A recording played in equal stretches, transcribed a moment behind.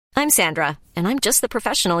I'm Sandra, and I'm just the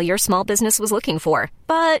professional your small business was looking for.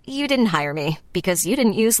 But you didn't hire me because you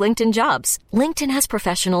didn't use LinkedIn Jobs. LinkedIn has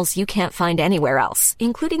professionals you can't find anywhere else,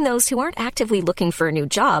 including those who aren't actively looking for a new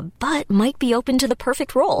job, but might be open to the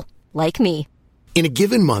perfect role, like me. In a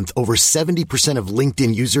given month, over 70% of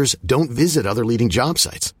LinkedIn users don't visit other leading job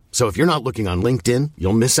sites. So if you're not looking on LinkedIn,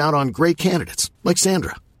 you'll miss out on great candidates like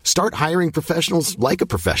Sandra. Start hiring professionals like a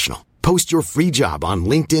professional. Post your free job on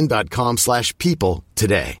linkedin.com/people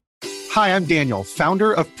today. Hi, I'm Daniel,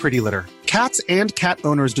 founder of Pretty Litter. Cats and cat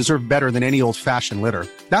owners deserve better than any old-fashioned litter.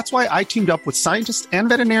 That's why I teamed up with scientists and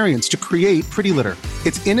veterinarians to create Pretty Litter.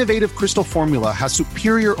 Its innovative crystal formula has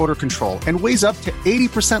superior odor control and weighs up to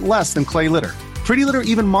 80% less than clay litter. Pretty Litter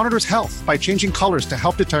even monitors health by changing colors to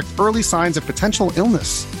help detect early signs of potential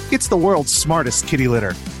illness. It's the world's smartest kitty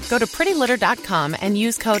litter. Go to prettylitter.com and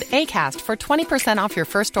use code ACAST for 20% off your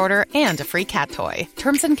first order and a free cat toy.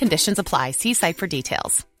 Terms and conditions apply. See site for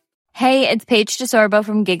details. Hey, it's Paige DeSorbo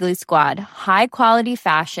from Giggly Squad. High quality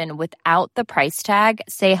fashion without the price tag.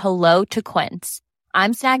 Say hello to Quince.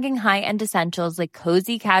 I'm snagging high-end essentials like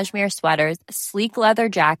cozy cashmere sweaters, sleek leather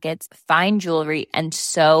jackets, fine jewelry, and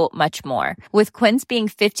so much more. With Quince being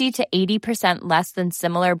 50 to 80% less than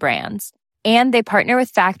similar brands. And they partner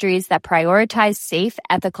with factories that prioritize safe,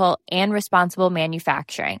 ethical, and responsible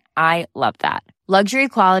manufacturing. I love that. Luxury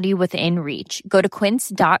quality within reach. Go to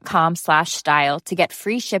quince.com/style to get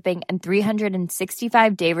free shipping and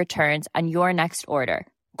 365-day returns on your next order.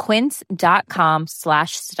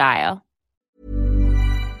 Quince.com/style.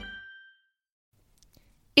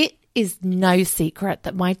 It is no secret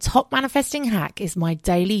that my top manifesting hack is my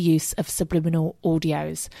daily use of subliminal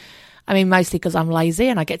audios. I mean, mostly because I'm lazy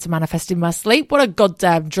and I get to manifest in my sleep. What a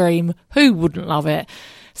goddamn dream. Who wouldn't love it?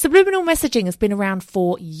 Subliminal messaging has been around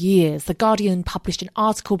for years. The Guardian published an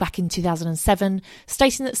article back in 2007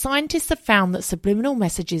 stating that scientists have found that subliminal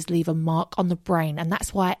messages leave a mark on the brain, and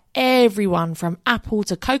that's why everyone from Apple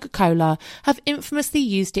to Coca-Cola have infamously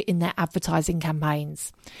used it in their advertising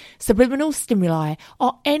campaigns. Subliminal stimuli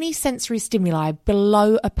are any sensory stimuli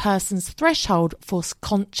below a person's threshold for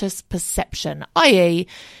conscious perception, i.e.,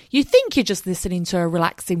 you think you're just listening to a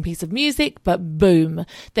relaxing piece of music, but boom,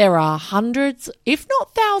 there are hundreds, if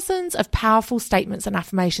not thousands, of powerful statements and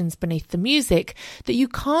affirmations beneath the music that you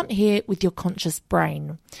can't hear with your conscious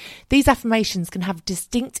brain. These affirmations can have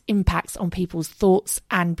distinct impacts on people's thoughts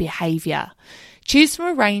and behaviour. Choose from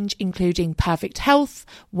a range including perfect health,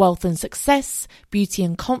 wealth and success, beauty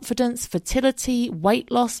and confidence, fertility, weight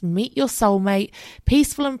loss, meet your soulmate,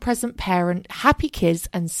 peaceful and present parent, happy kids,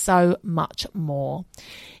 and so much more.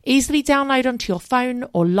 Easily download onto your phone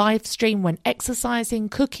or live stream when exercising,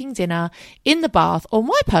 cooking dinner, in the bath, or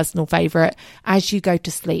my personal favourite, as you go to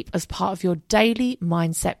sleep as part of your daily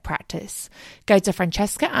mindset practice. Go to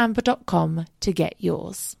francescaamber.com to get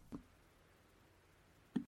yours.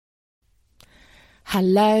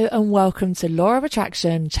 Hello and welcome to Law of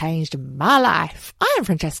Attraction Changed My Life. I am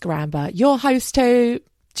Francesca Amber, your host who,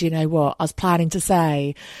 do you know what I was planning to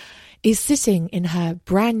say, is sitting in her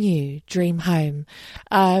brand new dream home.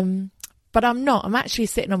 But I'm not. I'm actually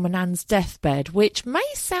sitting on my nan's deathbed, which may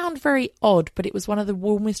sound very odd, but it was one of the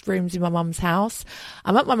warmest rooms in my mum's house.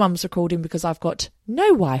 I'm at my mum's recording because I've got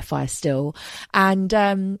no Wi-Fi still. And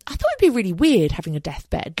I thought it'd be really weird having a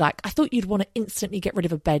deathbed. Like, I thought you'd want to instantly get rid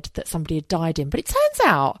of a bed that somebody had died in. But it turns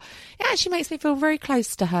out it actually makes me feel very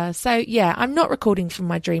close to her. So, yeah, I'm not recording from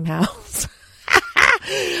my dream house.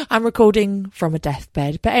 I'm recording from a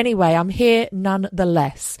deathbed. But anyway, I'm here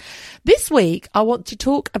nonetheless. This week, I want to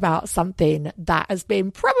talk about something that has been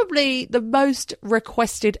probably the most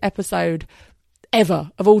requested episode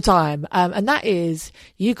ever of all time. And that is,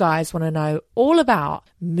 you guys want to know all about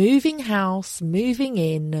moving house, moving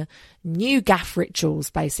in, new gaff rituals,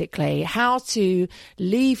 basically. How to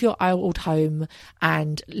leave your old home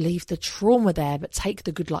and leave the trauma there, but take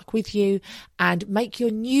the good luck with you and make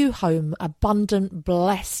your new home abundant,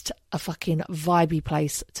 blessed, a fucking vibey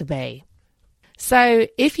place to be. So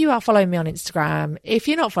if you are following me on Instagram, if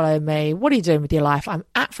you're not following me, what are you doing with your life? I'm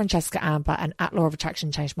at Francesca Amber and at Law of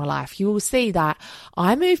Attraction Changed My Life. You will see that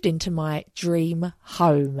I moved into my dream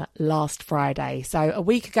home last Friday. So a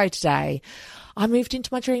week ago today, I moved into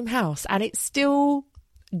my dream house and it still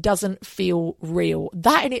doesn't feel real.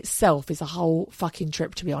 That in itself is a whole fucking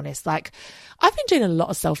trip, to be honest. Like, I've been doing a lot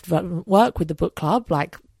of self-development work with the book club,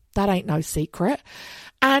 like, that ain't no secret.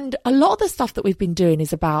 And a lot of the stuff that we've been doing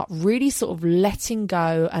is about really sort of letting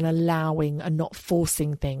go and allowing and not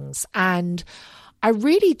forcing things. And I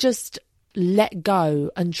really just let go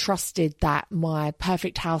and trusted that my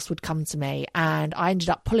perfect house would come to me. And I ended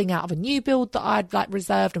up pulling out of a new build that I'd like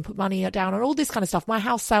reserved and put money down and all this kind of stuff. My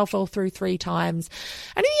house sale fell through 3 times.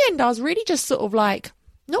 And in the end, I was really just sort of like,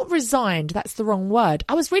 not resigned, that's the wrong word.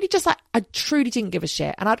 I was really just like, I truly didn't give a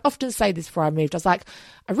shit. And I'd often say this before I moved. I was like,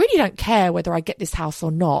 I really don't care whether I get this house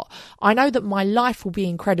or not. I know that my life will be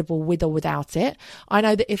incredible with or without it. I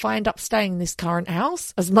know that if I end up staying in this current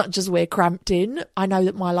house, as much as we're cramped in, I know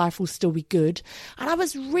that my life will still be good. And I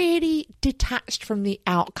was really detached from the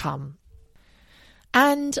outcome.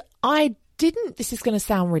 And I didn't, this is going to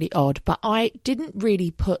sound really odd, but I didn't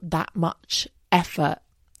really put that much effort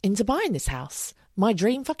into buying this house. My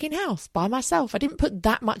dream fucking house by myself. I didn't put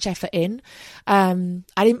that much effort in. I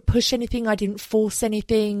didn't push anything. I didn't force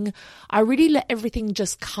anything. I really let everything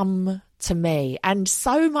just come to me. And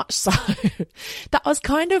so much so that I was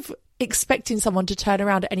kind of expecting someone to turn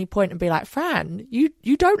around at any point and be like, Fran,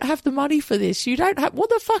 you don't have the money for this. You don't have, what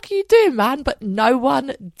the fuck are you doing, man? But no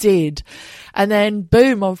one did. And then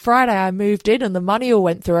boom, on Friday I moved in and the money all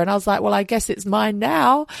went through and I was like, well, I guess it's mine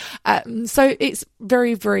now. So it's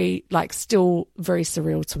very, very like still very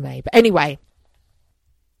surreal to me. But anyway,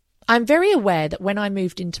 I'm very aware that when I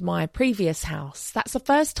moved into my previous house, that's the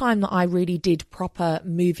first time that I really did proper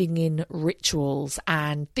moving in rituals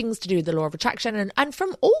and things to do with the law of attraction and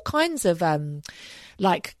from all kinds of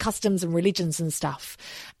like customs and religions and stuff.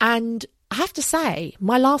 And I have to say,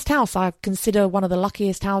 my last house I consider one of the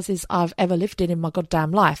luckiest houses I've ever lived in my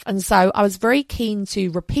goddamn life. And so I was very keen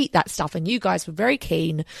to repeat that stuff. And you guys were very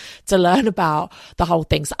keen to learn about the whole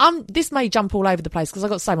thing. So this may jump all over the place because I've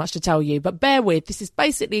got so much to tell you, but bear with, this is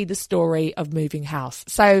basically the story of moving house.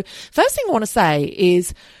 So first thing I want to say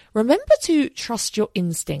is, remember to trust your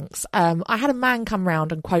instincts. I had a man come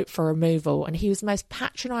round and quote for removal and he was the most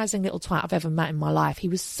patronising little twat I've ever met in my life. He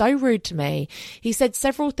was so rude to me. He said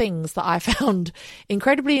several things that I found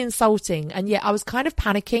incredibly insulting, and yet I was kind of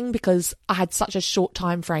panicking because I had such a short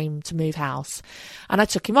time frame to move house, and I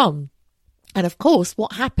took him on. And of course,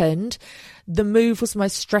 what happened, the move was the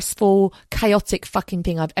most stressful, chaotic fucking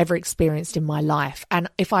thing I've ever experienced in my life. And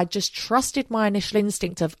if I just trusted my initial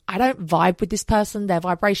instinct of, I don't vibe with this person, their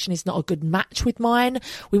vibration is not a good match with mine,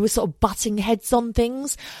 we were sort of butting heads on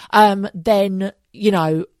things, then, you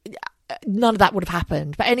know, none of that would have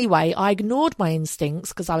happened. But anyway, I ignored my instincts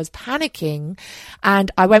because I was panicking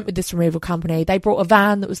and I went with this removal company. They brought a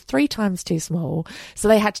van that was 3 times too small. So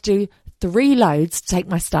they had to do 3 loads to take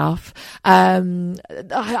my stuff.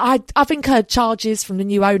 I've incurred charges from the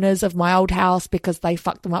new owners of my old house because they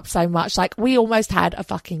fucked them up so much. Like, we almost had a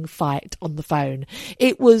fucking fight on the phone.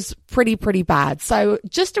 It was pretty bad. So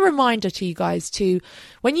just a reminder to you guys to,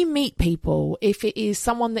 when you meet people, if it is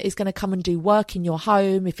someone that is going to come and do work in your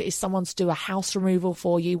home, if it is someone to do a house removal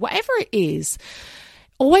for you, whatever it is,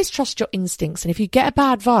 always trust your instincts. And if you get a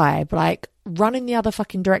bad vibe, like, run in the other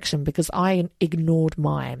fucking direction, because I ignored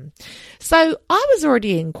mine. So I was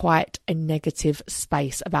already in quite a negative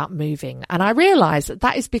space about moving. And I realised that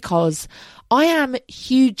that is because I am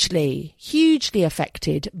hugely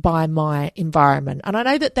affected by my environment. And I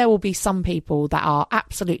know that there will be some people that are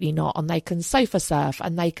absolutely not, and they can sofa surf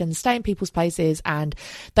and they can stay in people's places and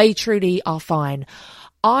they truly are fine.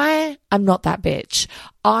 I am not that bitch.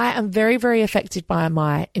 I am very affected by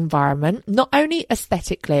my environment, not only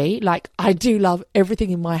aesthetically, like I do love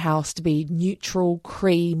everything in my house to be neutral,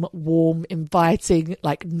 cream, warm, inviting,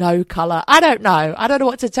 like no colour. I don't know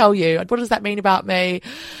what to tell you. What does that mean about me?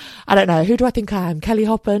 I don't know. Who do I think I am? Kelly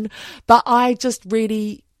Hoppen? But I just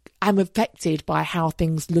really am affected by how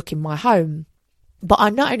things look in my home. But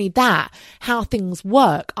I'm not only that, how things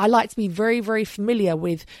work. I like to be very familiar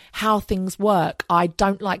with how things work. I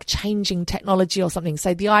don't like changing technology or something.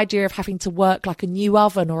 So the idea of having to work like a new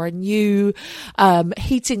oven or a new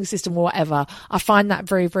heating system or whatever, I find that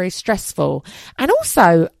very stressful. And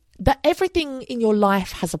also, that everything in your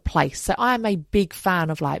life has a place. So I am a big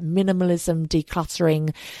fan of like minimalism,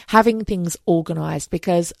 decluttering, having things organized,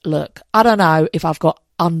 because look, I don't know if I've got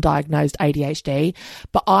undiagnosed ADHD,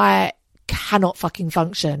 but I cannot fucking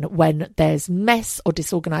function when there's mess or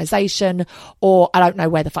disorganization, or I don't know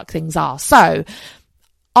where the fuck things are. So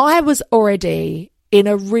I was already in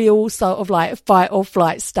a real sort of like fight or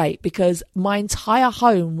flight state, because my entire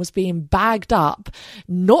home was being bagged up,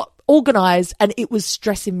 not organized, and it was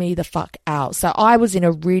stressing me the fuck out. So I was in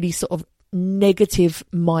a really sort of negative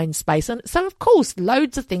mind space. And so of course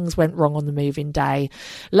loads of things went wrong on the move-in day.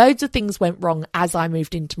 Loads of things went wrong as I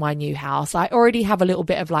moved into my new house. I already have a little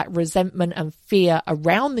bit of like resentment and fear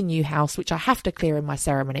around the new house, which I have to clear in my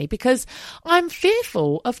ceremony, because I'm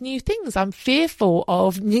fearful of new things. I'm fearful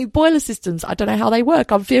of new boiler systems. I don't know how they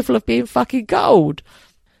work. I'm fearful of being fucking cold.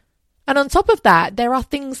 And on top of that, there are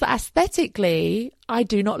things that aesthetically I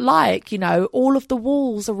do not like. You know, all of the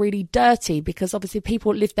walls are really dirty because obviously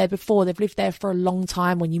people lived there before. They've lived there for a long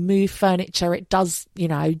time. When you move furniture, it does, you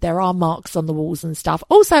know, there are marks on the walls and stuff.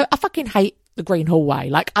 Also, I fucking hate the green hallway.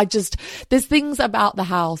 Like, there's things about the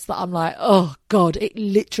house that I'm like, oh God, it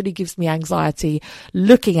literally gives me anxiety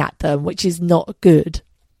looking at them, which is not good.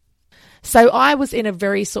 So I was in a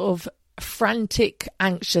very sort of frantic,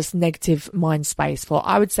 anxious, negative mind space for,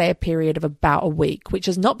 I would say, a period of about a week, which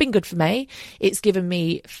has not been good for me. It's given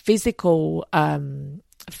me physical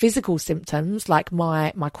symptoms, like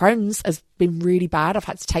my Crohn's has been really bad. I've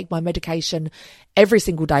had to take my medication every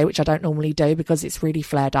single day, which I don't normally do because it's really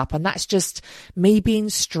flared up. And that's just me being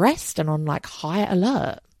stressed and on like high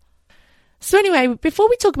alert. So anyway, before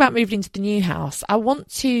we talk about moving into the new house, I want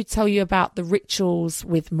to tell you about the rituals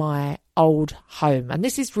with my old home. And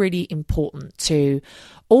this is really important, to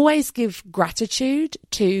always give gratitude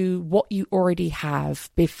to what you already have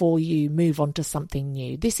before you move on to something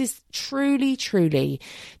new. This is truly, truly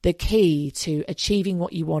the key to achieving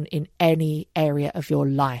what you want in any area of your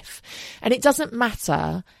life. And it doesn't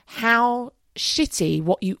matter how shitty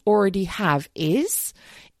what you already have is.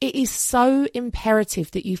 It is so imperative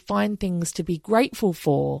that you find things to be grateful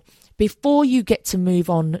for before you get to move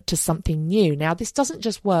on to something new. Now, this doesn't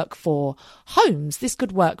just work for homes. This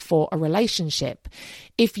could work for a relationship.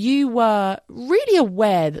 If you were really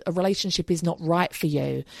aware that a relationship is not right for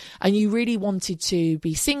you and you really wanted to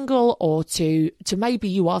be single, or to maybe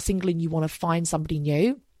you are single and you want to find somebody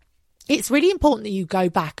new, it's really important that you go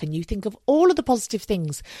back and you think of all of the positive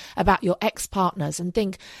things about your ex-partners and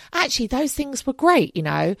think, actually, those things were great. You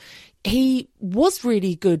know, he was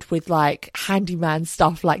really good with like handyman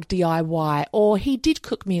stuff like DIY, or he did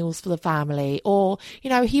cook meals for the family, or, you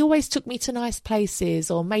know, he always took me to nice places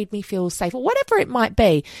or made me feel safe, or whatever it might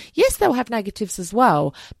be. Yes, they'll have negatives as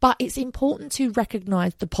well, but it's important to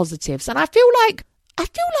recognize the positives. And I feel like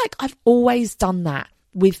I've always done that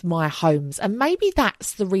with my homes. And maybe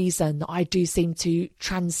that's the reason that I do seem to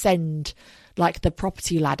transcend like the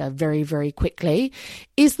property ladder very, very quickly,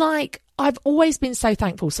 is like I've always been so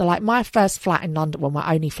thankful. So like my first flat in London, well,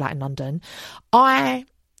 my only flat in London,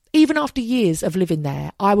 even after years of living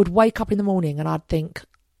there, I would wake up in the morning and I'd think,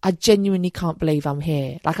 I genuinely can't believe I'm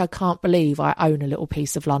here. Like, I can't believe I own a little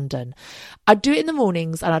piece of London. I'd do it in the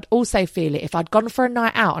mornings, and I'd also feel it if I'd gone for a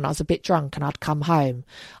night out and I was a bit drunk and I'd come home.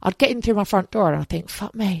 I'd get in through my front door and I'd think,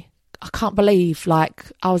 fuck me, I can't believe, like,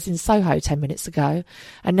 I was in Soho 10 minutes ago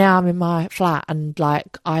and now I'm in my flat and,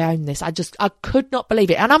 like, I own this. I could not believe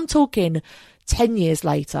it. And I'm talking 10 years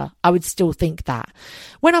later, I would still think that.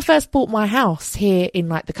 When I first bought my house here in,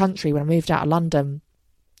 like, the country, when I moved out of London,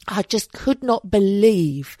 I just could not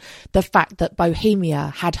believe the fact that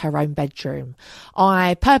Bohemia had her own bedroom.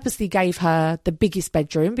 I purposely gave her the biggest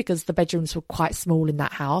bedroom because the bedrooms were quite small in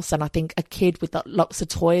that house. And I think a kid with lots of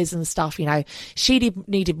toys and stuff, you know, she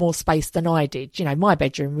needed more space than I did. You know, my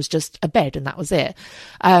bedroom was just a bed and that was it.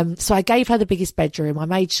 So I gave her the biggest bedroom. I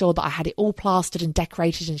made sure that I had it all plastered and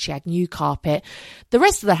decorated and she had new carpet. The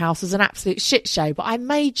rest of the house was an absolute shit show, but I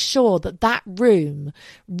made sure that that room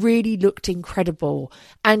really looked incredible.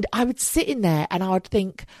 And I would sit in there and I would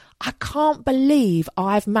think, I can't believe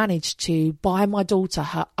I've managed to buy my daughter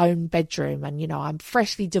her own bedroom. And, you know, I'm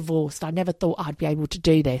freshly divorced. I never thought I'd be able to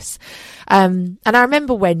do this. And I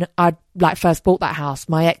remember when I like first bought that house,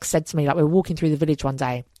 my ex said to me, like, we were walking through the village one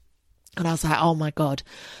day and I was like, oh my God,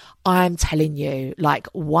 I'm telling you, like,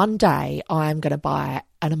 one day I'm going to buy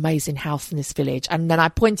an amazing house in this village. And then I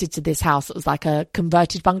pointed to this house that was like a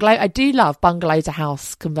converted bungalow. I do love bungalow to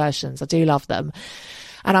house conversions. I do love them.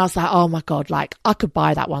 And I was like, oh my God, like, I could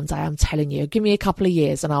buy that one day. I'm telling you, give me a couple of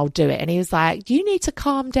years and I'll do it. And he was like, you need to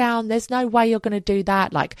calm down. There's no way you're going to do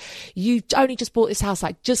that. Like, you only just bought this house,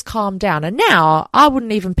 like, just calm down. And now I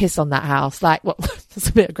wouldn't even piss on that house. Like, well, that's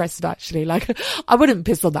a bit aggressive actually. Like, I wouldn't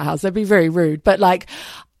piss on that house. That'd be very rude. But like,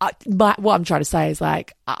 what I'm trying to say is,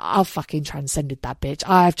 like, I've fucking transcended that bitch.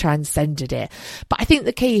 I've transcended it. But I think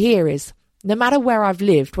the key here is, no matter where I've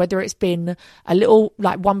lived, whether it's been a little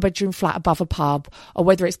like 1-bedroom flat above a pub or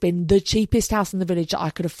whether it's been the cheapest house in the village that I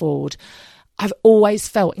could afford, I've always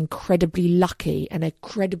felt incredibly lucky and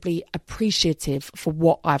incredibly appreciative for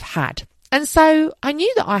what I've had. And so I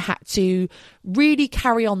knew that I had to really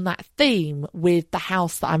carry on that theme with the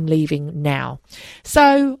house that I'm leaving now.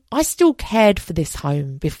 So I still cared for this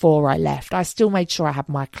home before I left. I still made sure I had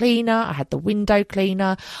my cleaner, I had the window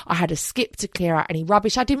cleaner, I had a skip to clear out any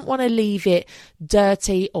rubbish. I didn't want to leave it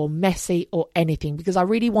dirty or messy or anything because I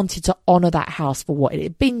really wanted to honour that house for what it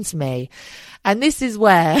had been to me. And this is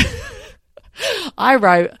where I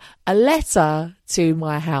wrote a letter to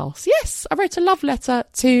my house. Yes, I wrote a love letter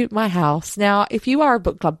to my house. Now, if you are a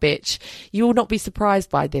book club bitch, you will not be surprised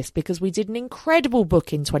by this because we did an incredible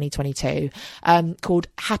book in 2022 called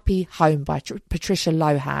Happy Home by Patricia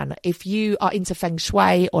Lohan. If you are into feng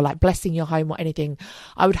shui or like blessing your home or anything,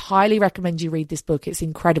 I would highly recommend you read this book. It's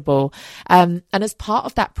incredible. And as part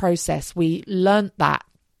of that process, we learnt that.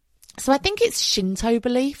 So I think it's Shinto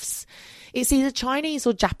beliefs. It's either Chinese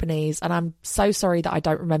or Japanese, and I'm so sorry that I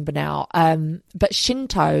don't remember now. But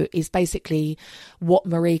Shinto is basically what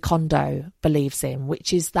Marie Kondo believes in,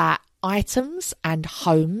 which is that items and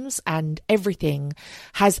homes and everything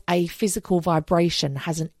has a physical vibration,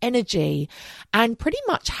 has an energy, and pretty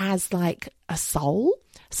much has like a soul.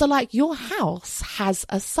 So like your house has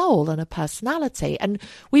a soul and a personality. And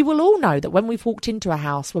we will all know that when we've walked into a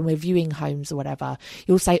house, when we're viewing homes or whatever,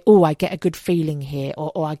 you'll say, oh, I get a good feeling here,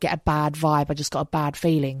 or I get a bad vibe. I just got a bad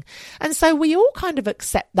feeling. And so we all kind of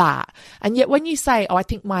accept that. And yet when you say, oh, I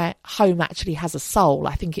think my home actually has a soul,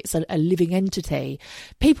 I think it's a living entity,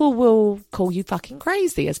 people will call you fucking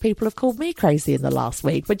crazy, as people have called me crazy in the last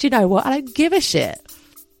week. But you know what? I don't give a shit.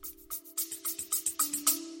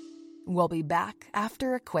 We'll be back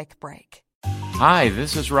after a quick break. Hi,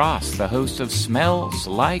 this is Ross, the host of Smells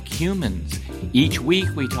Like Humans. Each week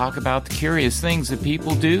we talk about the curious things that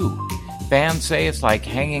people do. Fans say it's like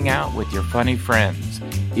hanging out with your funny friends.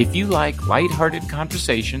 If you like lighthearted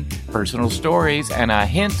conversation, personal stories, and a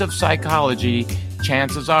hint of psychology,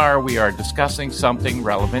 chances are we are discussing something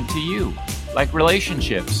relevant to you, like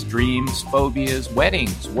relationships, dreams, phobias,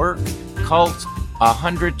 weddings, work, cults,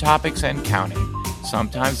 100 topics and counting.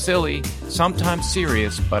 Sometimes silly, sometimes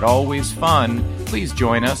serious, but always fun. Please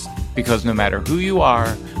join us, because no matter who you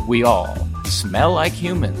are, we all smell like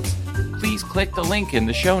humans. Please click the link in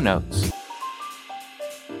the show notes.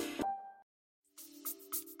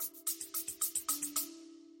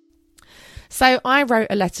 So I wrote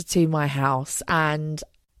a letter to my house, and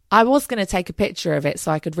I was going to take a picture of it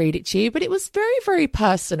so I could read it to you, but it was very, very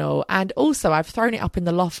personal. And also I've thrown it up in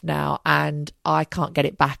the loft now and I can't get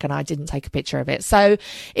it back, and I didn't take a picture of it. So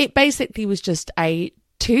it basically was just a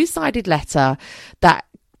two-sided letter that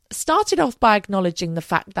started off by acknowledging the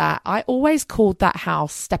fact that I always called that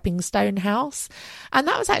house Stepping Stone House. And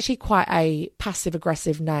that was actually quite a passive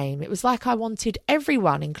aggressive name. It was like I wanted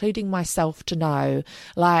everyone, including myself, to know,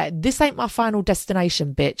 like, this ain't my final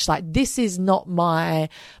destination, bitch. Like, this is not my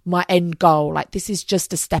end goal. Like, this is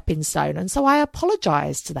just a stepping stone. And so I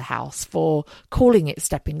apologized to the house for calling it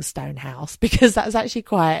Stepping Stone House, because that was actually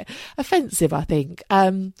quite offensive, I think.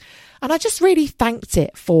 And I just really thanked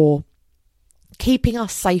it for keeping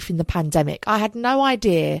us safe in the pandemic. I had no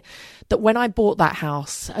idea that when I bought that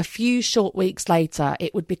house, a few short weeks later,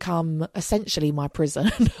 it would become essentially my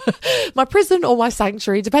prison. My prison or my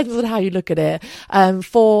sanctuary, depends on how you look at it,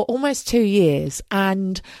 for almost 2 years.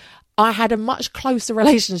 And I had a much closer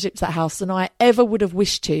relationship to that house than I ever would have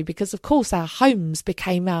wished to, because of course our homes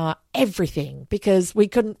became our everything, because we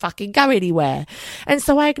couldn't fucking go anywhere. And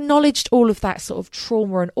so I acknowledged all of that sort of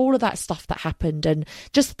trauma and all of that stuff that happened, and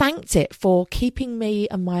just thanked it for keeping me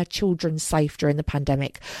and my children safe during the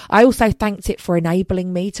pandemic. I also thanked it for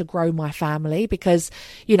enabling me to grow my family, because,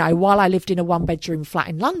 you know, while I lived in a 1-bedroom flat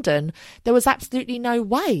in London, there was absolutely no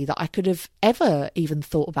way that I could have ever even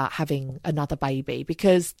thought about having another baby,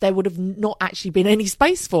 because there would have not actually been any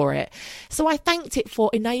space for it. So I thanked it for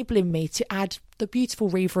enabling me to add the beautiful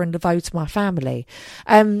Reva and Laveau to my family.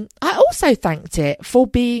 I also thanked it for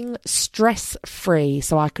being stress-free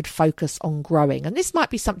so I could focus on growing. And this might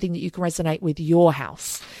be something that you can resonate with your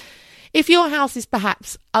house. If your house is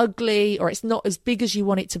perhaps ugly, or it's not as big as you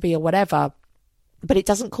want it to be, or whatever, but it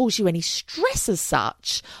doesn't cause you any stress as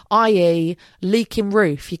such, i.e. leaking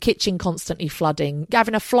roof, your kitchen constantly flooding,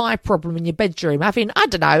 having a fly problem in your bedroom, having, I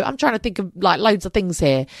don't know, I'm trying to think of like loads of things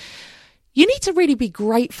here. You need to really be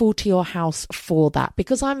grateful to your house for that,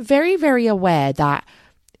 because I'm very, very aware that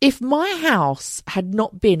if my house had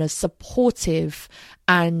not been as supportive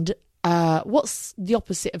and what's the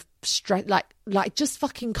opposite of stress, like just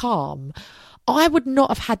fucking calm, I would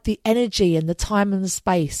not have had the energy and the time and the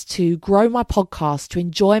space to grow my podcast, to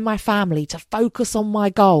enjoy my family, to focus on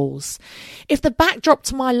my goals. If the backdrop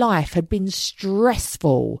to my life had been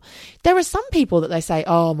stressful, there are some people that they say,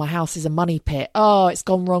 oh, my house is a money pit. Oh, it's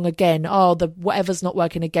gone wrong again. Oh, the whatever's not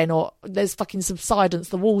working again. Or there's fucking subsidence.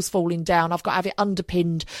 The wall's falling down. I've got to have it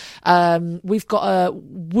underpinned. We've got a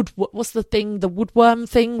what's the thing? The woodworm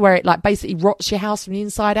thing, where it like basically rots your house from the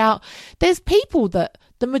inside out. There's people that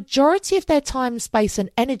the majority of their time, space and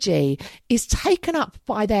energy is taken up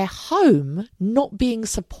by their home not being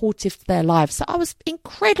supportive to their lives. So I was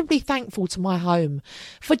incredibly thankful to my home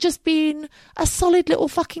for just being a solid little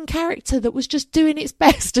fucking character that was just doing its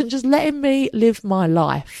best and just letting me live my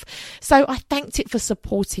life. So I thanked it for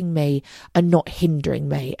supporting me and not hindering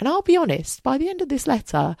me. And I'll be honest, by the end of this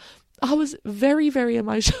letter, I was very, very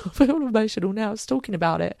emotional. I feel emotional now just talking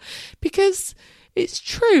about it, because it's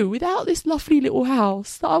true. Without this lovely little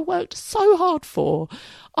house that I worked so hard for,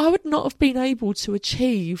 I would not have been able to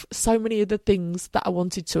achieve so many of the things that I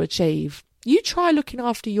wanted to achieve. You try looking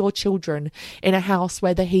after your children in a house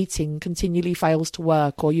where the heating continually fails to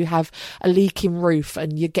work, or you have a leaking roof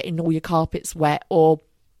and you're getting all your carpets wet, or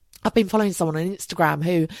I've been following someone on Instagram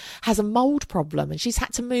who has a mould problem, and she's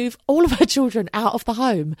had to move all of her children out of the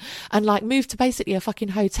home and like move to basically a fucking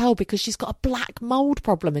hotel because she's got a black mould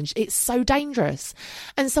problem and it's so dangerous.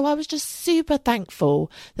 And so I was just super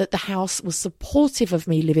thankful that the house was supportive of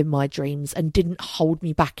me living my dreams and didn't hold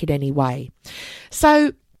me back in any way.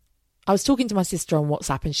 So I was talking to my sister on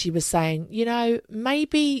WhatsApp, and she was saying, you know,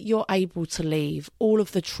 maybe you're able to leave all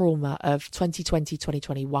of the trauma of 2020,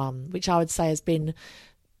 2021, which I would say has been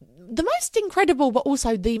the most incredible but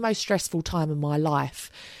also the most stressful time of my life.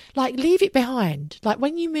 Like, leave it behind. Like,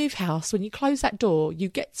 when you move house, when you close that door, you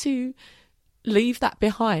get to leave that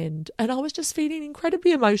behind. And I was just feeling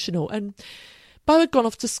incredibly emotional. And Bo had gone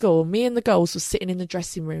off to school. Me and the girls were sitting in the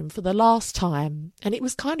dressing room for the last time, and it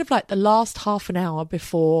was kind of like the last half an hour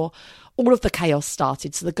before all of the chaos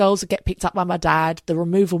started. So the girls would get picked up by my dad, the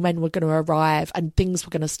removal men were going to arrive, and things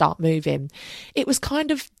were going to start moving. It was kind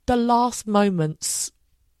of the last moments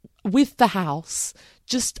with the house,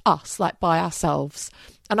 just us, like by ourselves.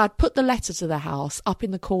 And I'd put the letter to the house up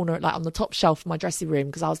in the corner, like on the top shelf of my dressing room,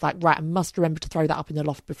 because I was like, right, I must remember to throw that up in the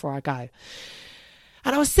loft before I go.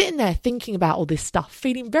 And I was sitting there thinking about all this stuff,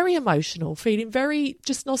 feeling very emotional, feeling very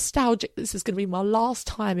just nostalgic. This is going to be my last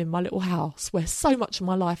time in my little house where so much of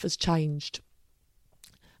my life has changed.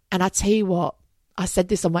 And I tell you what, I said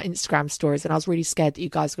this on my Instagram stories, and I was really scared that you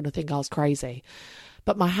guys were going to think I was crazy.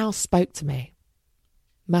 But my house spoke to me.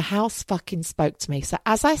 My house fucking spoke to me. So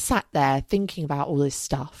as I sat there thinking about all this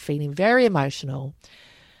stuff, feeling very emotional,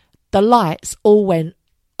 the lights all went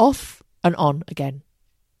off and on again.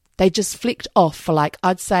 They just flicked off for like,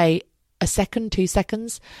 I'd say a second, 2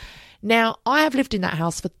 seconds. Now, I have lived in that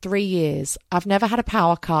house for 3 years. I've never had a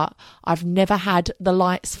power cut. I've never had the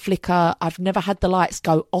lights flicker. I've never had the lights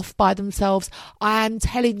go off by themselves. I am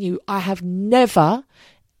telling you, I have never,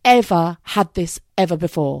 ever had this ever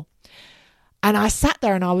before. And I sat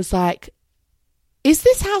there and I was like, is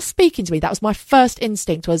this house speaking to me? That was my first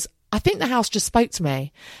instinct, was I think the house just spoke to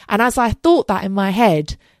me. And as I thought that in my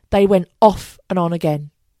head, they went off and on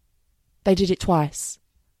again. They did it twice.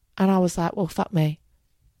 And I was like, well, fuck me.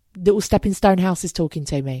 Little stepping stone house is talking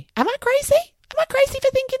to me. Am I crazy? Am I crazy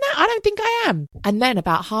for thinking that? I don't think I am. And then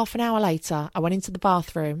about half an hour later, I went into the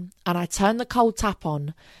bathroom and I turned the cold tap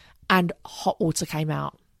on, and hot water came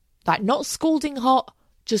out. Like, not scalding hot,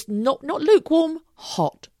 just not lukewarm,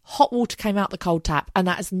 hot. Hot water came out the cold tap. And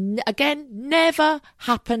that has, again, never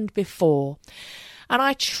happened before. And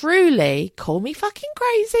I truly, call me fucking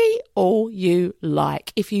crazy, all you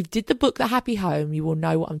like. If you did the book The Happy Home, you will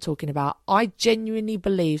know what I'm talking about. I genuinely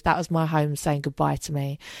believe that was my home saying goodbye to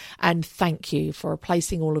me. And thank you for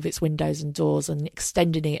replacing all of its windows and doors and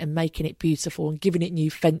extending it and making it beautiful and giving it new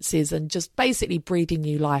fences and just basically breathing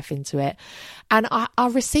new life into it. And I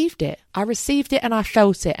received it. I received it and I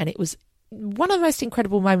felt it. And it was one of the most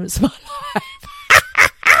incredible moments of my life.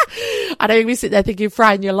 I don't even sit there thinking,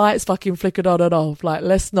 Fran, your lights fucking flickered on and off. Like,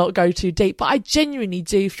 let's not go too deep. But I genuinely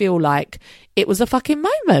do feel like it was a fucking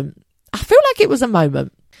moment. I feel like it was a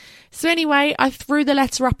moment. So anyway, I threw the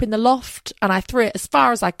letter up in the loft and I threw it as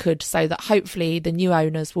far as I could so that hopefully the new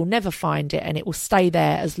owners will never find it and it will stay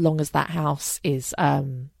there as long as that house is,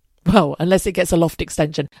 well, unless it gets a loft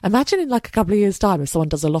extension. Imagine in like a couple of years' time if someone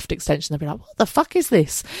does a loft extension, they'll be like, what the fuck is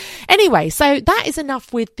this? Anyway, so that is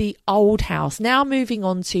enough with the old house. Now moving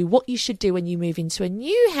on to what you should do when you move into a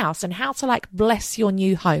new house and how to like bless your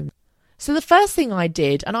new home. So the first thing I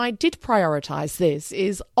did, and I did prioritise this,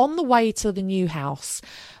 is on the way to the new house,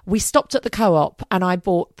 we stopped at the Co-op and I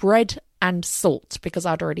bought bread and salt because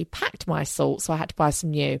I'd already packed my salt, so I had to buy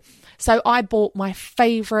some new. So I bought my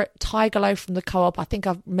favourite Tiger loaf from the Co-op. I think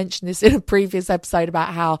I've mentioned this in a previous episode about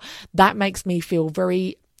how that makes me feel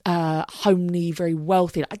very homely, very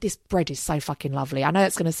wealthy. Like, this bread is so fucking lovely. I know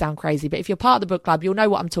that's going to sound crazy, but if you're part of the book club, you'll know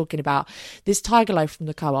what I'm talking about. This Tiger loaf from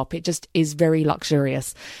the Co-op, it just is very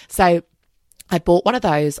luxurious. So I bought one of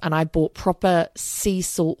those and I bought proper sea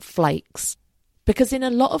salt flakes. Because in a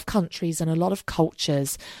lot of countries and a lot of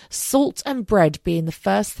cultures, salt and bread being the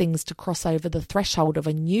first things to cross over the threshold of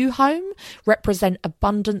a new home represent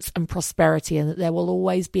abundance and prosperity, and that there will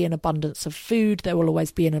always be an abundance of food, there will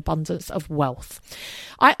always be an abundance of wealth.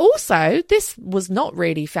 I also, this was not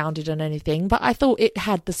really founded on anything, but I thought it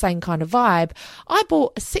had the same kind of vibe. I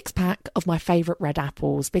bought a 6-pack of my favourite red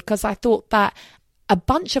apples because I thought that a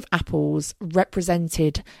bunch of apples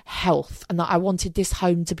represented health, and that I wanted this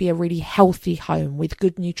home to be a really healthy home with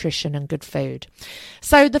good nutrition and good food.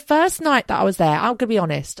 So the first night that I was there, I'm going to be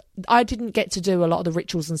honest, I didn't get to do a lot of the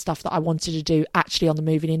rituals and stuff that I wanted to do actually on the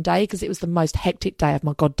moving in day, because it was the most hectic day of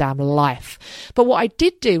my goddamn life. But what I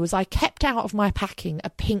did do was I kept out of my packing a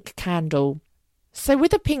pink candle. So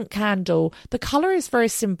with a pink candle, the colour is very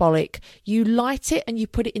symbolic. You light it and you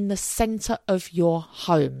put it in the centre of your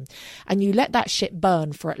home, and you let that shit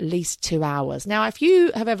burn for at least 2 hours. Now, if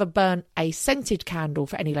you have ever burnt a scented candle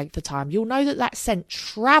for any length of time, you'll know that that scent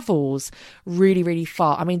travels really, really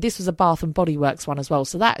far. I mean, this was a Bath and Body Works one as well,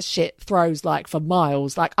 so that shit throws like for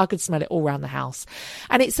miles. Like I could smell it all around the house.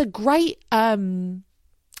 And it's a great...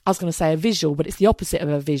 I was going to say a visual, but it's the opposite of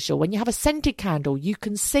a visual. When you have a scented candle, you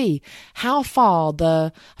can see how far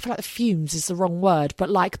I feel like the fumes is the wrong word, but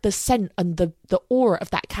like the scent and the aura of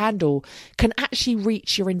that candle can actually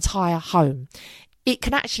reach your entire home. It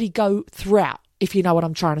can actually go throughout, if you know what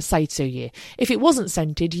I'm trying to say to you. If it wasn't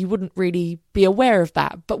scented, you wouldn't really be aware of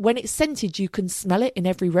that. But when it's scented, you can smell it in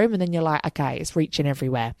every room, and then you're like, okay, it's reaching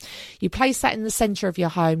everywhere. You place that in the centre of your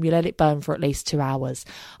home, you let it burn for at least 2 hours.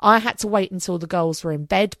 I had to wait until the girls were in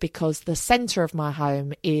bed, because the centre of my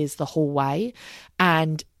home is the hallway,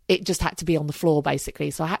 and it just had to be on the floor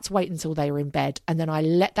basically. So I had to wait until they were in bed, and then I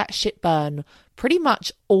let that shit burn pretty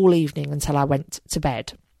much all evening until I went to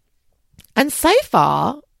bed. And so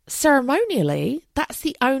far, ceremonially, that's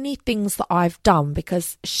the only things that I've done,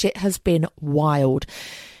 because shit has been wild.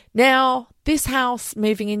 Now, this house,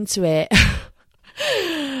 moving into it,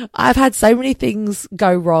 I've had so many things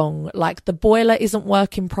go wrong. Like the boiler isn't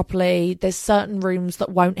working properly. There's certain rooms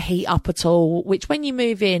that won't heat up at all, which when you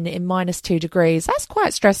move in -2 degrees, that's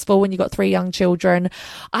quite stressful when you've got 3 young children.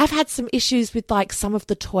 I've had some issues with like some of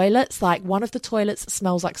the toilets. Like one of the toilets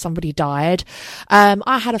smells like somebody died.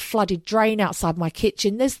 I had a flooded drain outside my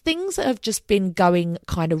kitchen. There's things that have just been going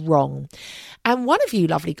kind of wrong. And one of you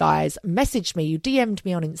lovely guys messaged me, you DM'd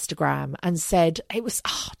me on Instagram and said, do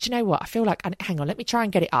you know what? I feel like, hang on, let me try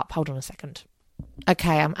and get it up. Hold on a second.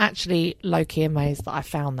 Okay, I'm actually low-key amazed that I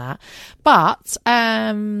found that. But,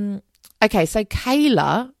 okay, so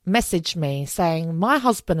Kayla messaged me saying, my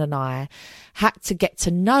husband and I had to get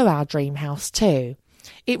to know our dream house too.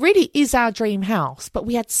 It really is our dream house, but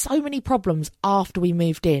we had so many problems after we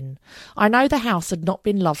moved in. I know the house had not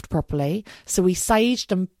been loved properly, so we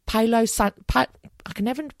saged and Palo Santo'd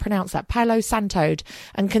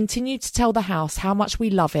and continued to tell the house how much we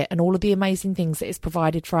love it and all of the amazing things that it's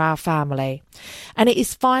provided for our family. And it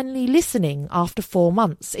is finally listening after 4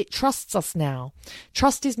 months. It trusts us now.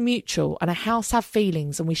 Trust is mutual, and a house have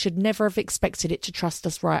feelings, and we should never have expected it to trust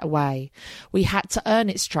us right away. We had to earn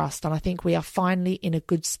its trust, and I think we are finally in a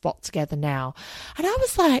good spot together now. And I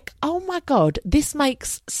was like, oh my God, this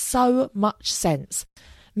makes so much sense.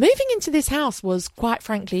 Moving into this house was quite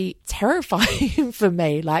frankly terrifying for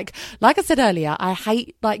me. Like I said earlier, I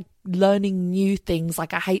hate learning new things.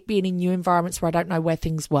 Like I hate being in new environments where I don't know where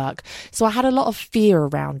things work. So I had a lot of fear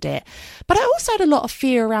around it. But I also had a lot of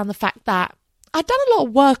fear around the fact that I'd done a lot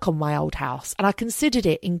of work on my old house, and I considered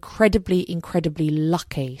it incredibly, incredibly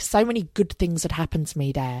lucky. So many good things had happened to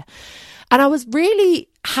me there. And I was really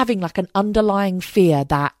having like an underlying fear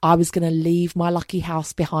that I was going to leave my lucky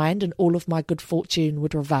house behind and all of my good fortune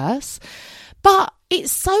would reverse. But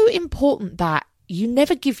it's so important that you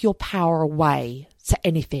never give your power away to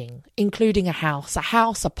anything, including a house,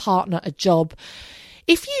 a partner, a job.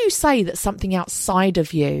 If you say that something outside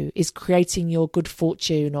of you is creating your good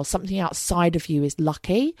fortune or something outside of you is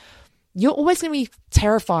lucky, you're always going to be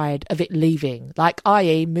terrified of it leaving, like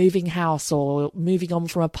i.e. moving house or moving on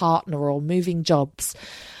from a partner or moving jobs.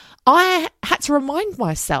 I had to remind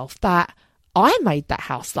myself that I made that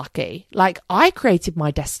house lucky. Like I created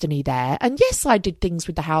my destiny there. And yes, I did things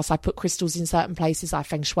with the house. I put crystals in certain places. I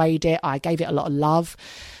feng shuied it. I gave it a lot of love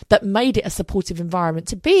that made it a supportive environment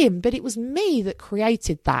to be in. But it was me that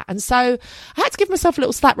created that. And so I had to give myself a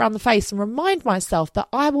little slap around the face and remind myself that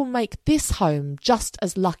I will make this home just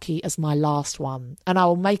as lucky as my last one. And I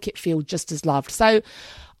will make it feel just as loved. So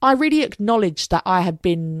I really acknowledged that I had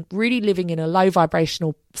been really living in a low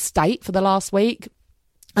vibrational state for the last week.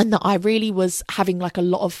 and that I really was having like a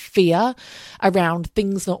lot of fear around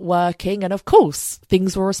things not working. And of course,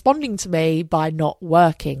 things were responding to me by not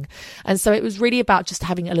working. And so it was really about just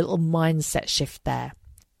having a little mindset shift there.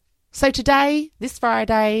 So today, this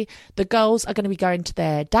Friday, the girls are going to be going to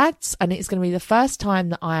their dad's, and it's going to be the first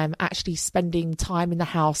time that I am actually spending time in the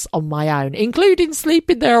house on my own, including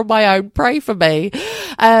sleeping there on my own. Pray for me.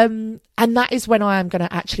 And that is when I am going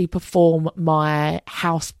to actually perform my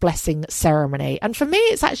house blessing ceremony. And for me,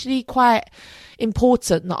 it's actually quite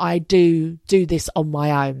important that I do this on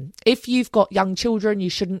my own. If you've got young children, you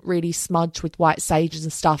shouldn't really smudge with white sages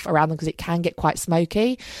and stuff around them because it can get quite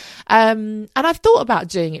smoky. And I've thought about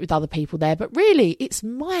doing it with other people there, but really it's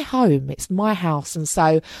my home, it's my house. And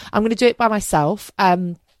so I'm going to do it by myself.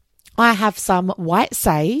 I have some white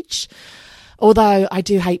sage, although I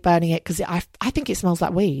do hate burning it because I think it smells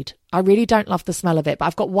like weed. I really don't love the smell of it, but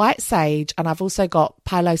I've got white sage and I've also got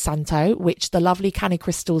Palo Santo, which the lovely Canny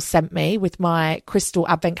Crystals sent me with my crystal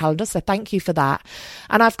advent calendar. So thank you for that.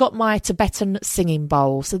 And I've got my Tibetan singing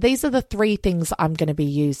bowl. So these are the three things that I'm going to be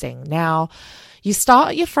using. Now, you start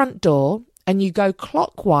at your front door and you go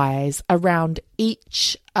clockwise around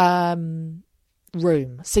each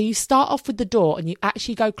room. So you start off with the door and you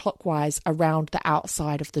actually go clockwise around the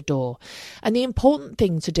outside of the door. And the important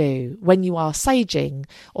thing to do when you are saging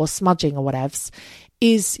or smudging or whatevs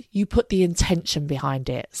is you put the intention behind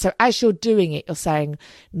it. So as you're doing it, you're saying,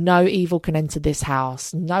 no evil can enter this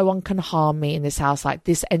house. No one can harm me in this house. Like,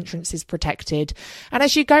 this entrance is protected. And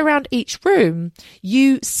as you go around each room,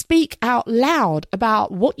 you speak out loud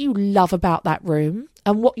about what you love about that room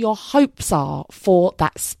and what your hopes are for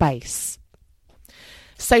that space.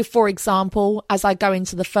 So, for example, as I go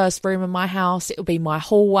into the first room of my house, it'll be my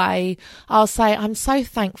hallway. I'll say, I'm so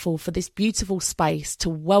thankful for this beautiful space to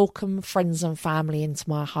welcome friends and family into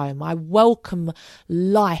my home. I welcome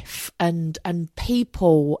life and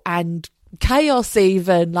people and chaos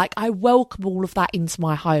even. Like, I welcome all of that into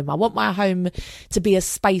my home. I want my home to be a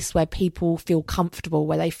space where people feel comfortable,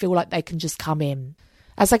 where they feel like they can just come in.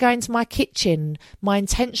 As I go into my kitchen, my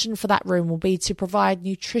intention for that room will be to provide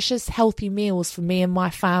nutritious, healthy meals for me and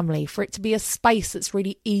my family, for it to be a space that's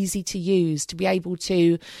really easy to use, to be able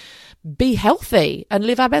to be healthy and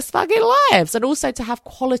live our best fucking lives, and also to have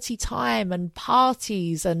quality time and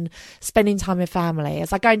parties and spending time with family.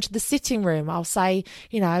 As I go into the sitting room, I'll say,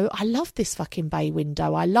 you know, I love this fucking bay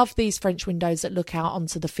window. I love these French windows that look out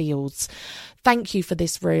onto the fields. Thank you for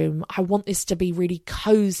this room. I want this to be really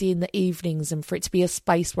cozy in the evenings and for it to be a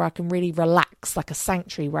space where I can really relax, like a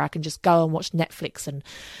sanctuary where I can just go and watch Netflix and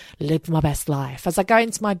live my best life. As I go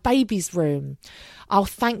into my baby's room, I'll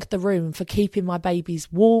thank the room for keeping my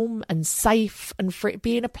babies warm and safe, and for it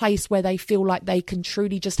being a place where they feel like they can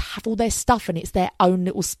truly just have all their stuff and it's their own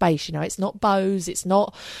little space. You know, it's not Beau's, it's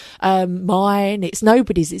not mine, it's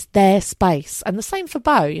nobody's, it's their space. And the same for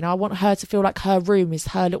Beau. You know, I want her to feel like her room is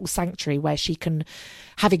her little sanctuary where she can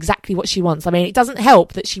have exactly what she wants. I mean, it doesn't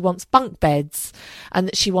help that she wants bunk beds and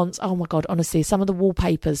that she wants, oh my God, honestly, some of the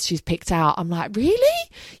wallpapers she's picked out, I'm like, really?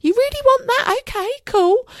 You really want that? Okay,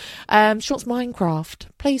 cool. She wants Minecraft.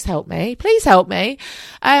 Please help me. Please help me.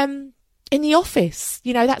 In the office,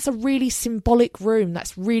 you know, that's a really symbolic room.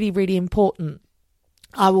 That's really, really important.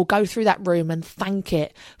 I will go through that room and thank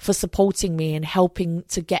it for supporting me and helping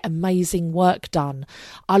to get amazing work done.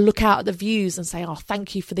 I look out at the views and say, oh,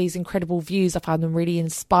 thank you for these incredible views. I found them really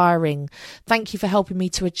inspiring. Thank you for helping me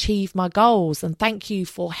to achieve my goals. And thank you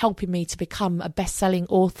for helping me to become a best-selling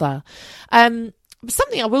author.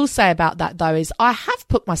 Something I will say about that, though, is I have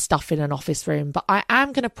put my stuff in an office room, but I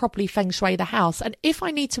am going to properly feng shui the house. And if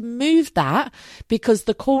I need to move that because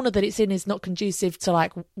the corner that it's in is not conducive to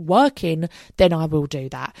like working, then I will do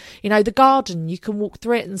that. You know, the garden, you can walk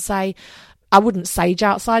through it and say, I wouldn't sage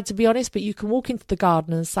outside, to be honest, but you can walk into the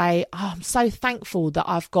garden and say, oh, I'm so thankful that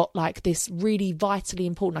I've got like this really vitally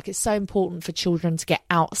important, like it's so important for children to get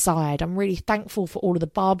outside. I'm really thankful for all of the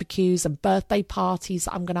barbecues and birthday parties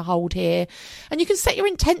that I'm going to hold here. And you can set your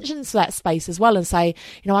intentions for that space as well and say,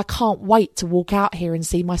 you know, I can't wait to walk out here and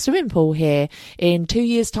see my swimming pool here in 2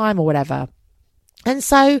 years' time or whatever. And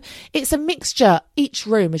so it's a mixture, each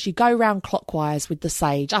room, as you go round clockwise with the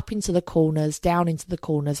sage, up into the corners, down into the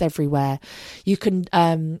corners, everywhere. You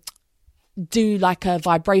can do like a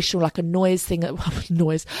vibration, like a noise thing.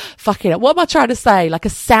 Noise, fucking it. What am I trying to say? Like a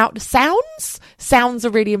sound. Sounds are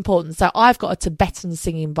really important. So I've got a Tibetan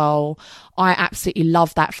singing bowl. I absolutely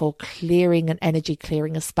love that for clearing an energy,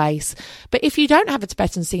 clearing a space. But if you don't have a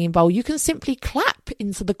Tibetan singing bowl, you can simply clap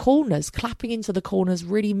into the corners. Clapping into the corners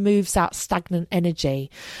really moves out stagnant energy.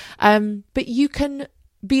 But you can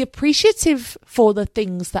be appreciative for the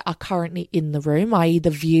things that are currently in the room, i.e.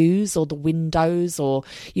 the views or the windows, or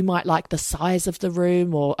you might like the size of the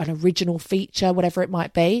room or an original feature, whatever it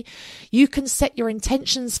might be. You can set your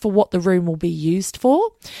intentions for what the room will be used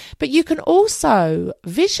for, but you can also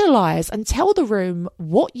visualize and tell the room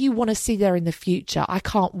what you want to see there in the future. I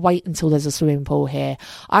can't wait until there's a swimming pool here.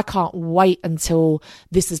 I can't wait until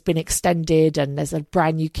this has been extended and there's a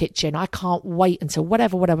brand new kitchen. I can't wait until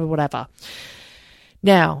whatever.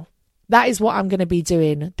 Now, that is what I'm going to be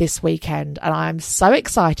doing this weekend, and I'm so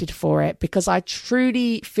excited for it because I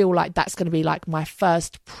truly feel like that's going to be like my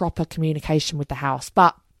first proper communication with the house.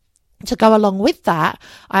 But to go along with that,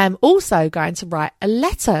 I am also going to write a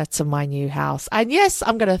letter to my new house. And yes,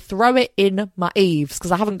 I'm going to throw it in my eaves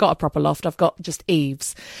because I haven't got a proper loft. I've got just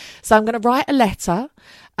eaves. So I'm going to write a letter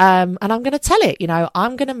and I'm going to tell it,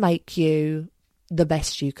 I'm going to make you the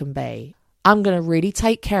best you can be. I'm going to really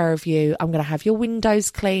take care of you. I'm going to have your windows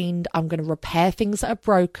cleaned. I'm going to repair things that are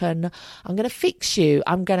broken. I'm going to fix you.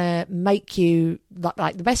 I'm going to make you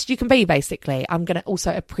like the best you can be, basically. I'm going to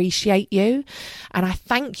also appreciate you. And I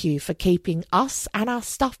thank you for keeping us and our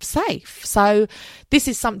stuff safe. So this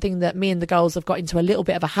is something that me and the girls have got into a little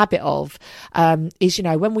bit of a habit of, is,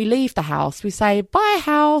 when we leave the house, we say, bye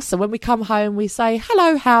house. And when we come home, we say,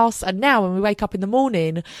 hello house. And now when we wake up in the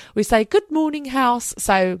morning, we say, good morning house.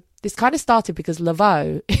 So this kind of started because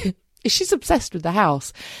Laveau, she's obsessed with the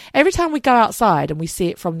house. Every time we go outside and we see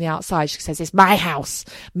it from the outside, she says, it's my house,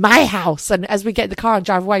 my house. And as we get in the car and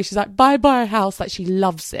drive away, she's like, bye house. Like, she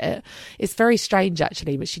loves it. It's very strange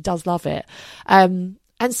actually, but she does love it.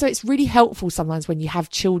 And so it's really helpful sometimes when you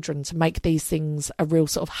have children to make these things a real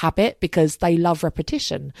sort of habit because they love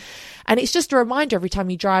repetition. And it's just a reminder every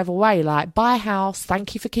time you drive away, like, bye house,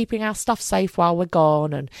 thank you for keeping our stuff safe while we're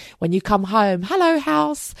gone. And when you come home, hello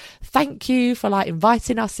house, thank you for like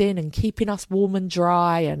inviting us in and keeping us warm and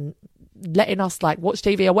dry and letting us like watch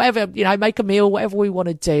TV or whatever, make a meal, whatever we want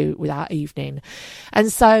to do with our evening.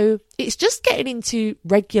 And so it's just getting into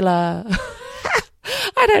regular...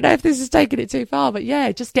 I don't know if this is taking it too far, but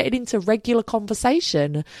yeah, just getting into regular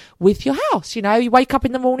conversation with your house. You wake up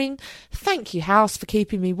in the morning, thank you house for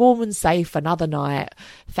keeping me warm and safe another night.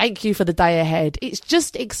 Thank you for the day ahead. It's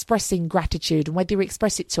just expressing gratitude, and whether you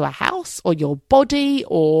express it to a house or your body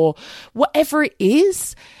or whatever it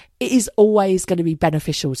is always going to be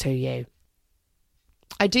beneficial to you.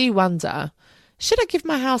 I do wonder, should I give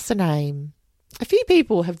my house a name? A few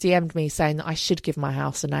people have DM'd me saying that I should give my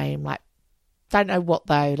house a name, like, don't know what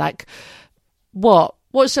though, like what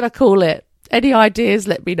should I call it? Any ideas,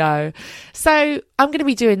 let me know. So I'm going to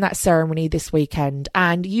be doing that ceremony this weekend,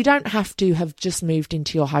 and you don't have to have just moved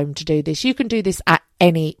into your home to do this. You can do this at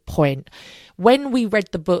any point. When we read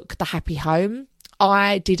the book, The Happy Home,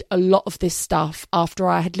 I did a lot of this stuff after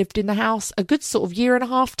I had lived in the house a good sort of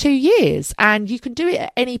 1.5 to 2 years. And you can do it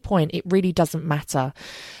at any point. It really doesn't matter.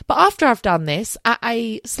 But after I've done this at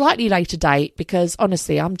a slightly later date, because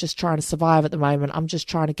honestly, I'm just trying to survive at the moment. I'm just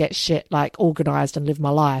trying to get shit like organised and live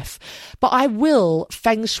my life. But I will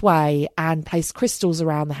feng shui and place crystals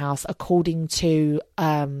around the house according to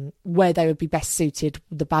where they would be best suited,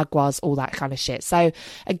 the baguas, all that kind of shit. So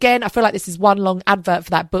again, I feel like this is one long advert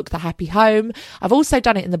for that book, The Happy Home. I've also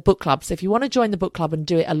done it in the book club. So if you want to join the book club and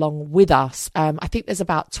do it along with us, I think there's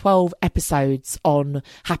about 12 episodes on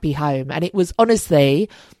Happy Home. And it was honestly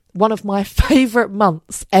one of my favourite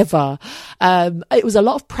months ever. It was a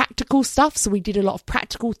lot of practical stuff. So we did a lot of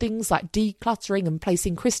practical things like decluttering and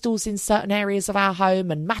placing crystals in certain areas of our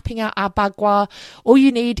home and mapping out our bagua. All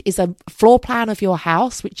you need is a floor plan of your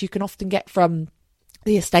house, which you can often get from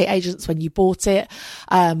the estate agents when you bought it,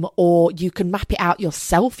 or you can map it out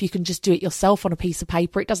yourself. You can just do it yourself on a piece of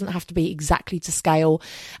paper. It doesn't have to be exactly to scale.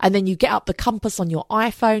 And then you get up the compass on your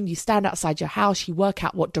iPhone, you stand outside your house, you work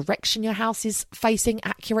out what direction your house is facing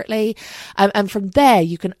accurately. And from there,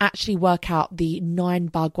 you can actually work out the 9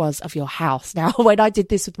 baguas of your house. Now, when I did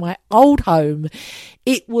this with my old home,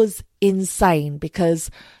 it was insane because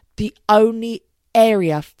the only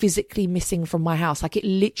area physically missing from my house, like it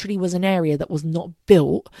literally was an area that was not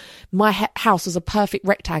built. My house was a perfect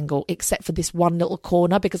rectangle except for this one little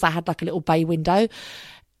corner, because I had like a little bay window,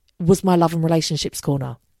 was my love and relationships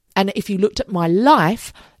corner. And if you looked at my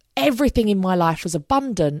life, everything in my life was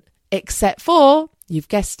abundant except for, you've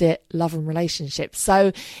guessed it, love and relationships.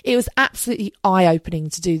 So it was absolutely eye-opening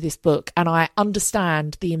to do this book, and I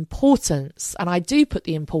understand the importance, and I do put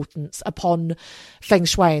the importance upon feng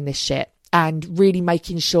shui in this shit. and really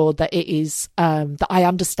making sure that it is, that I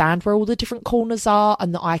understand where all the different corners are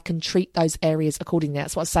and that I can treat those areas accordingly.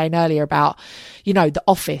 That's what I was saying earlier about, you know, the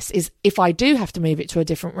office is, if I do have to move it to a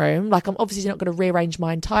different room, like I'm obviously not going to rearrange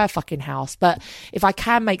my entire fucking house, but if I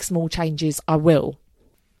can make small changes, I will.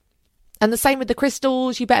 And the same with the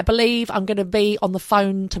crystals. You better believe I'm going to be on the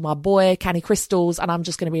phone to my boy, Canny Crystals, and I'm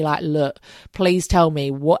just going to be like, look, please tell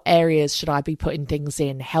me what areas should I be putting things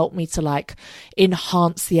in? Help me to like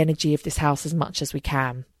enhance the energy of this house as much as we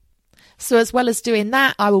can. So as well as doing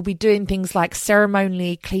that, I will be doing things like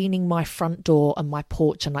ceremonially cleaning my front door and my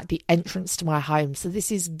porch and like the entrance to my home. So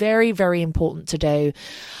this is very, very important to do.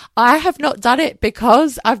 I have not done it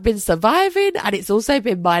because I've been surviving and it's also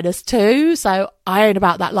been -2. So I ain't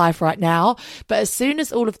about that life right now. But as soon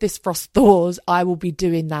as all of this frost thaws, I will be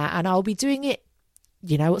doing that, and I'll be doing it,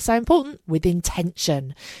 you know what's so important? With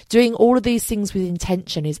intention. Doing all of these things with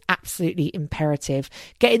intention is absolutely imperative.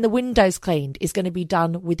 Getting the windows cleaned is going to be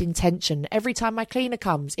done with intention. Every time my cleaner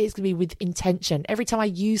comes, it's going to be with intention. Every time I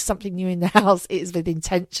use something new in the house, it is with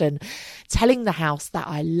intention. Telling the house that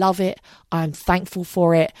I love it, I'm thankful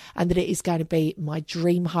for it, and that it is going to be my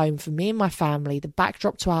dream home for me and my family, the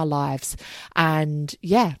backdrop to our lives. And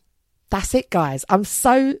yeah, that's it, guys. I'm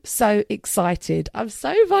so excited. I'm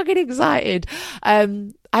so fucking excited.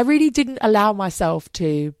 I really didn't allow myself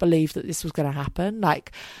to believe that this was going to happen.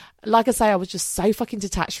 Like I say, I was just so fucking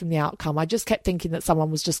detached from the outcome. I just kept thinking that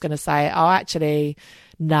someone was just going to say, oh, actually,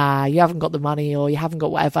 nah, you haven't got the money or you haven't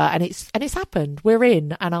got whatever. And it's happened. We're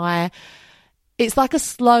in. And it's like a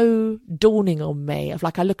slow dawning on me of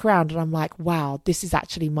like, I look around and I'm like, wow, this is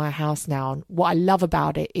actually my house now. And what I love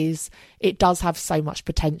about it is it does have so much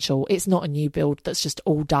potential. It's not a new build that's just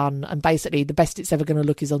all done. And basically the best it's ever going to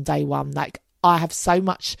look is on day one. Like I have so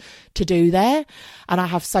much to do there, and I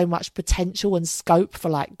have so much potential and scope for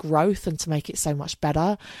like growth and to make it so much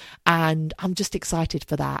better. And I'm just excited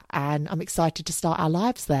for that. And I'm excited to start our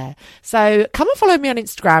lives there. So come and follow me on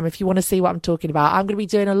Instagram if you want to see what I'm talking about. I'm going to be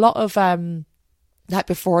doing a lot of, like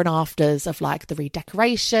before and afters of like the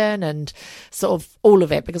redecoration and sort of all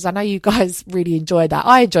of it, because I know you guys really enjoy that.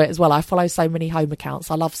 I enjoy it as well. I follow so many home accounts.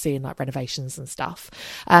 I love seeing like renovations and stuff.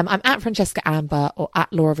 I'm at Francesca Amber or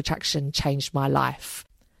at Law of Attraction Changed My Life.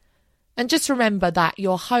 And just remember that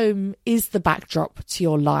your home is the backdrop to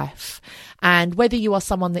your life. And whether you are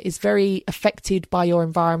someone that is very affected by your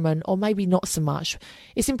environment or maybe not so much,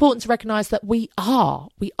 it's important to recognise that we are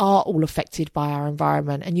all affected by our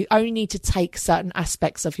environment. And you only need to take certain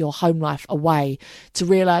aspects of your home life away to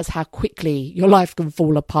realise how quickly your life can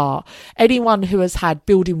fall apart. Anyone who has had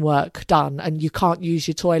building work done and you can't use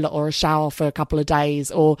your toilet or a shower for a couple of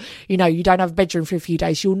days, or, you know, you don't have a bedroom for a few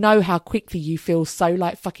days, you'll know how quickly you feel so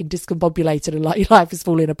like fucking discombobulated and like your life is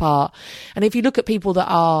falling apart. And if you look at people that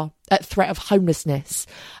are at threat of homelessness,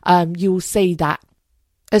 you will see that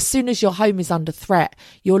as soon as your home is under threat,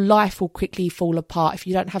 your life will quickly fall apart. If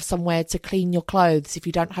you don't have somewhere to clean your clothes, if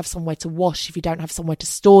you don't have somewhere to wash, if you don't have somewhere to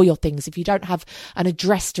store your things, if you don't have an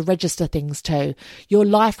address to register things to, your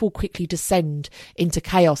life will quickly descend into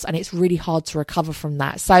chaos, and it's really hard to recover from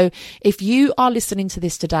that. So if you are listening to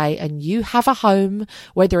this today and you have a home,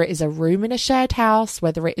 whether it is a room in a shared house,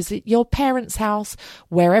 whether it is at your parents' house,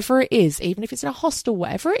 wherever it is, even if it's in a hostel,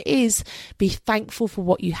 whatever it is, be thankful for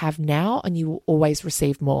what you have now, and you will always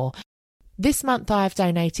receive more. This month I have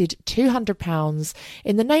donated £200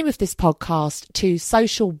 in the name of this podcast to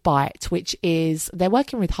Social Bite, which is, they're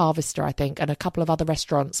working with Harvester, I think, and a couple of other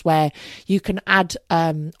restaurants where you can add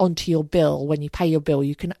onto your bill, when you pay your bill,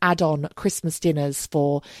 you can add on Christmas dinners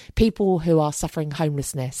for people who are suffering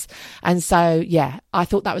homelessness. And so, yeah, I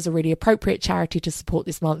thought that was a really appropriate charity to support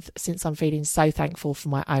this month, since I'm feeling so thankful for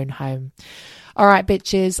my own home. All right,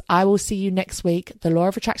 bitches, I will see you next week. The Law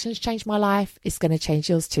of Attraction has changed my life. It's going to change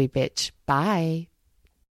yours too, bitch. Bye.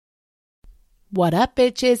 What up,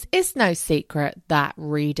 bitches? It's no secret that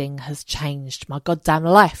reading has changed my goddamn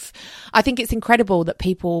life. I think it's incredible that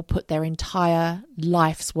people put their entire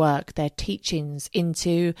life's work, their teachings,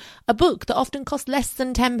 into a book that often costs less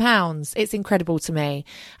than £10. It's incredible to me.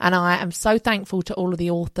 And I am so thankful to all of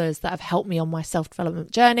the authors that have helped me on my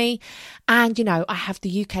self-development journey. And, you know, I have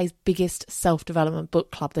the UK's biggest self-development book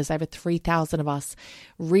club. There's over 3,000 of us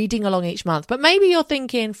reading along each month. But maybe you're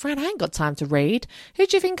thinking, Fran, I ain't got time to read. Who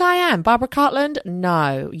do you think I am? Barbara Cartland?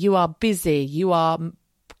 No, you are busy. You are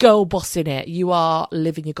girl bossing it. You are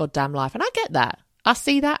living your goddamn life. And I get that. I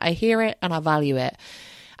see that. I hear it and I value it.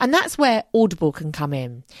 And that's where Audible can come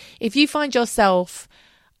in. If you find yourself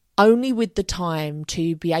only with the time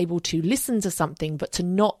to be able to listen to something, but to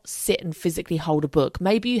not sit and physically hold a book.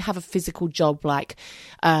 Maybe you have a physical job like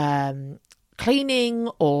cleaning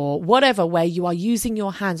or whatever, where you are using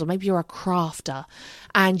your hands, or maybe you're a crafter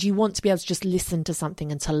and you want to be able to just listen to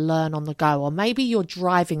something and to learn on the go, or maybe you're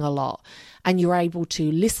driving a lot and you're able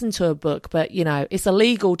to listen to a book, but you know, it's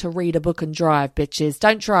illegal to read a book and drive, bitches.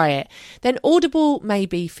 Don't try it. Then Audible may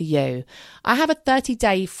be for you. I have a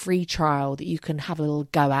 30-day free trial that you can have a little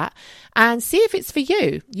go at and see if it's for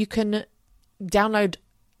you. You can download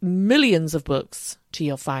millions of books to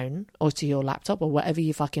your phone or to your laptop or whatever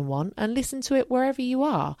you fucking want and listen to it wherever you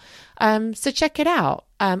are. So check it out.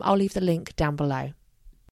 I'll leave the link down below.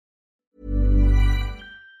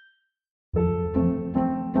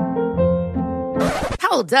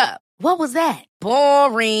 Hold up. What was that?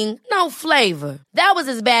 Boring. No flavor. That was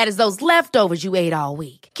as bad as those leftovers you ate all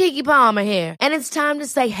week. Keke Palmer here. And it's time to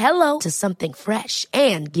say hello to something fresh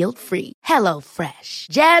and guilt-free. Hello Fresh.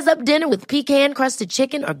 Jazz up dinner with pecan-crusted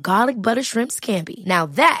chicken or garlic butter shrimp scampi. Now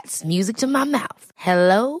that's music to my mouth.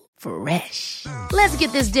 Hello Fresh. Let's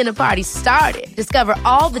get this dinner party started. Discover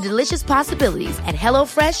all the delicious possibilities at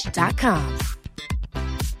HelloFresh.com.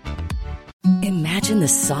 Imagine the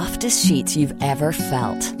softest sheets you've ever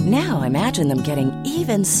felt. Now imagine them getting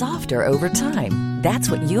even softer over time.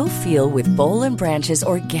 That's what you'll feel with Boll & Branch's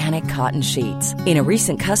organic cotton sheets. In a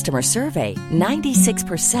recent customer survey,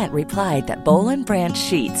 96% replied that Boll & Branch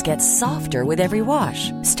sheets get softer with every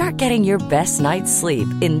wash. Start getting your best night's sleep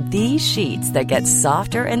in these sheets that get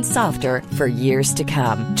softer and softer for years to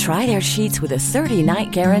come. Try their sheets with a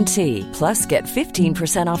 30-night guarantee. Plus, get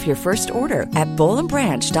 15% off your first order at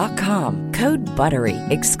bollandbranch.com. Code BUTTERY.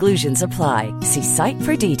 Exclusions apply. See site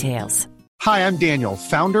for details. Hi, I'm Daniel,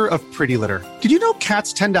 founder of Pretty Litter. Did you know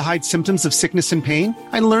cats tend to hide symptoms of sickness and pain?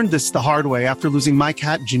 I learned this the hard way after losing my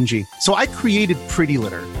cat, Gingy. So I created Pretty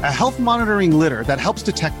Litter, a health monitoring litter that helps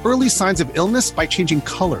detect early signs of illness by changing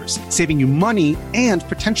colors, saving you money and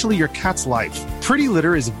potentially your cat's life. Pretty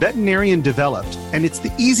Litter is veterinarian developed, and it's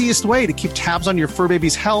the easiest way to keep tabs on your fur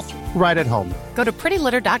baby's health right at home. Go to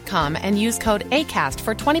prettylitter.com and use code ACAST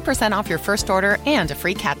for 20% off your first order and a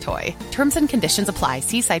free cat toy. Terms and conditions apply.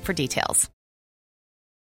 See site for details.